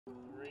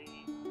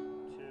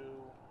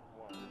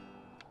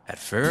At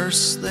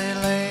first they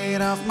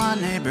laid off my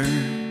neighbor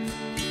and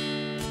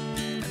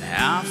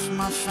half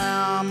my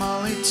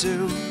family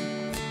too.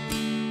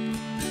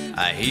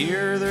 I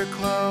hear they're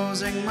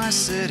closing my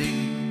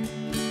city.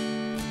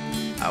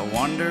 I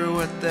wonder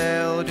what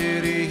they'll do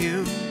to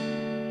you.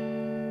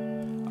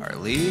 Our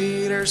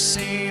leaders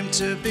seem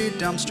to be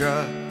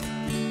dumbstruck,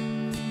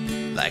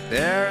 like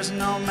there's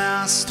no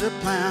master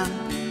plan.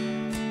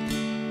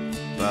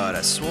 But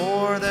I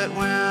swore that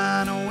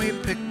when we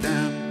picked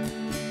them,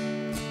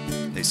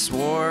 they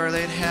swore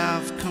they'd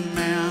have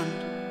command.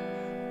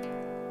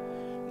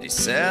 They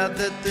said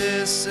that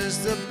this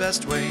is the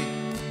best way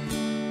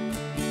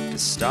to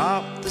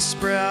stop the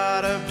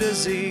spread of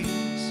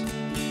disease.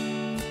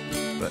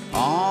 But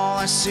all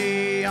I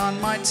see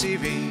on my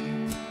TV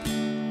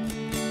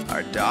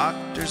are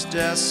doctors'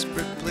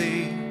 desperate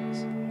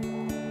pleas.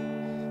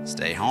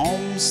 Stay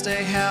home,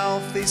 stay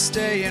healthy,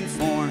 stay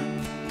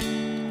informed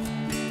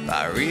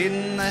by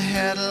reading the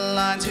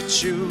headlines you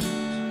choose.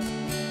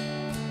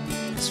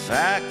 These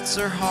facts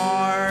are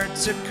hard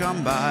to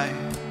come by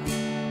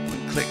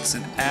when clicks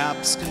and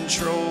apps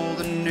control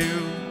the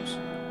news.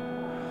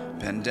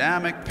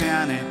 Pandemic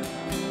panic,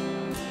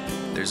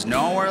 there's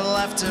nowhere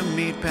left to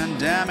meet.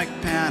 Pandemic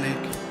panic,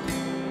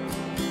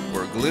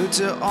 we're glued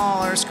to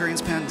all our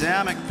screens.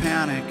 Pandemic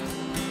panic,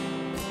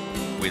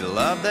 we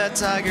love that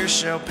Tiger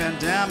show.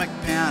 Pandemic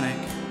panic,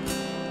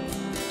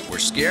 we're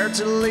scared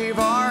to leave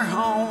our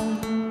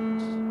homes.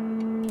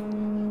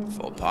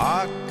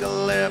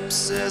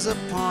 Apocalypse is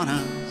upon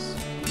us,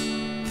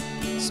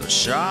 so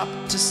shop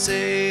to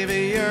save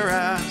your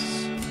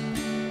ass.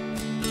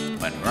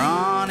 When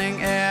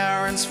running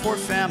errands for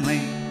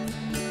family,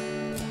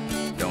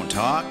 don't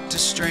talk to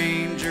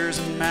strangers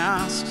in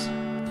masks.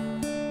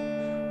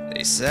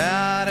 They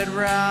said it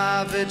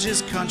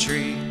ravages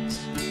countries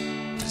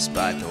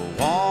despite the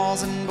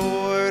walls and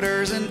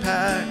borders and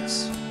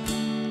pacts.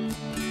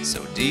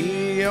 So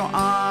Dio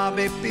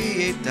ave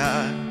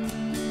pietà,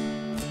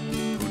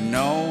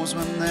 knows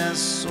when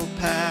this will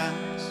pass.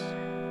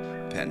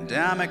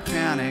 Pandemic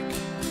panic,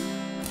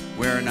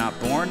 we're not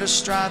born to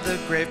stride the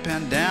grave.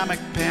 Pandemic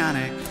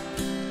panic,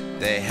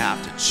 they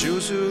have to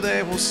choose who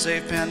they will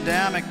save.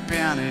 Pandemic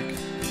panic,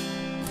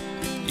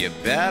 you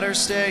better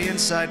stay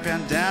inside.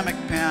 Pandemic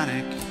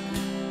panic,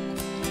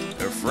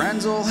 their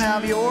friends will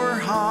have your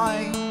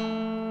high.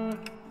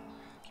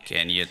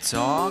 Can you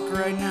talk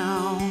right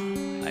now?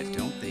 I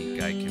don't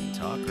think I can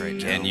talk right now.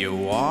 Can you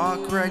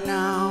walk right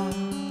now?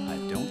 I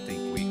don't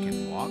think we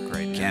can walk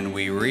right now. Can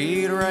we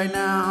read right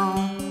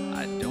now?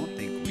 I don't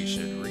think we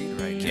should read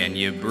right now. Can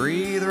you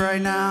breathe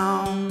right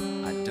now?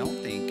 I don't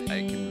think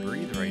I can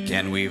breathe right now.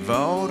 Can we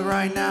vote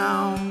right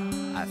now?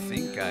 I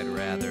think I'd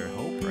rather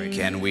hope right now.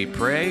 Can we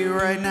pray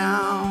right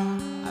now?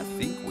 I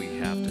think we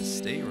have to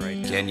stay right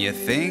now. Can you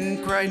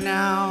think right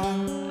now?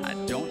 I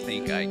don't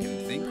think I can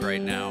think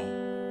right now.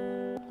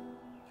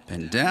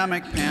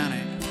 Pandemic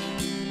panic,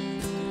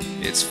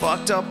 it's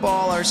fucked up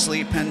all our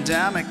sleep.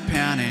 Pandemic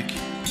panic,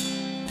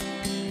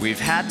 we've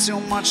had too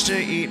much to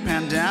eat.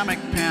 Pandemic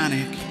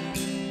panic,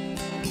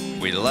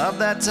 we love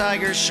that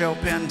Tiger show.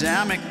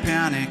 Pandemic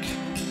panic,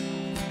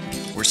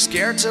 we're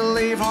scared to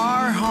leave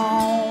our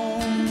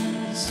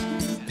homes.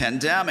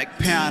 Pandemic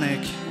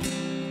panic,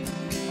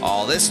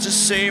 all this to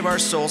save our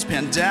souls.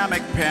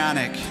 Pandemic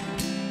panic,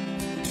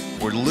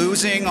 we're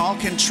losing all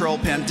control.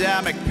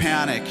 Pandemic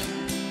panic,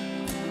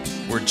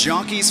 we're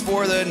junkies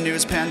for the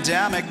news.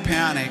 Pandemic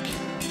panic,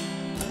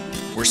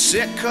 we're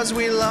sick 'cause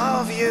we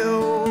love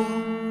you.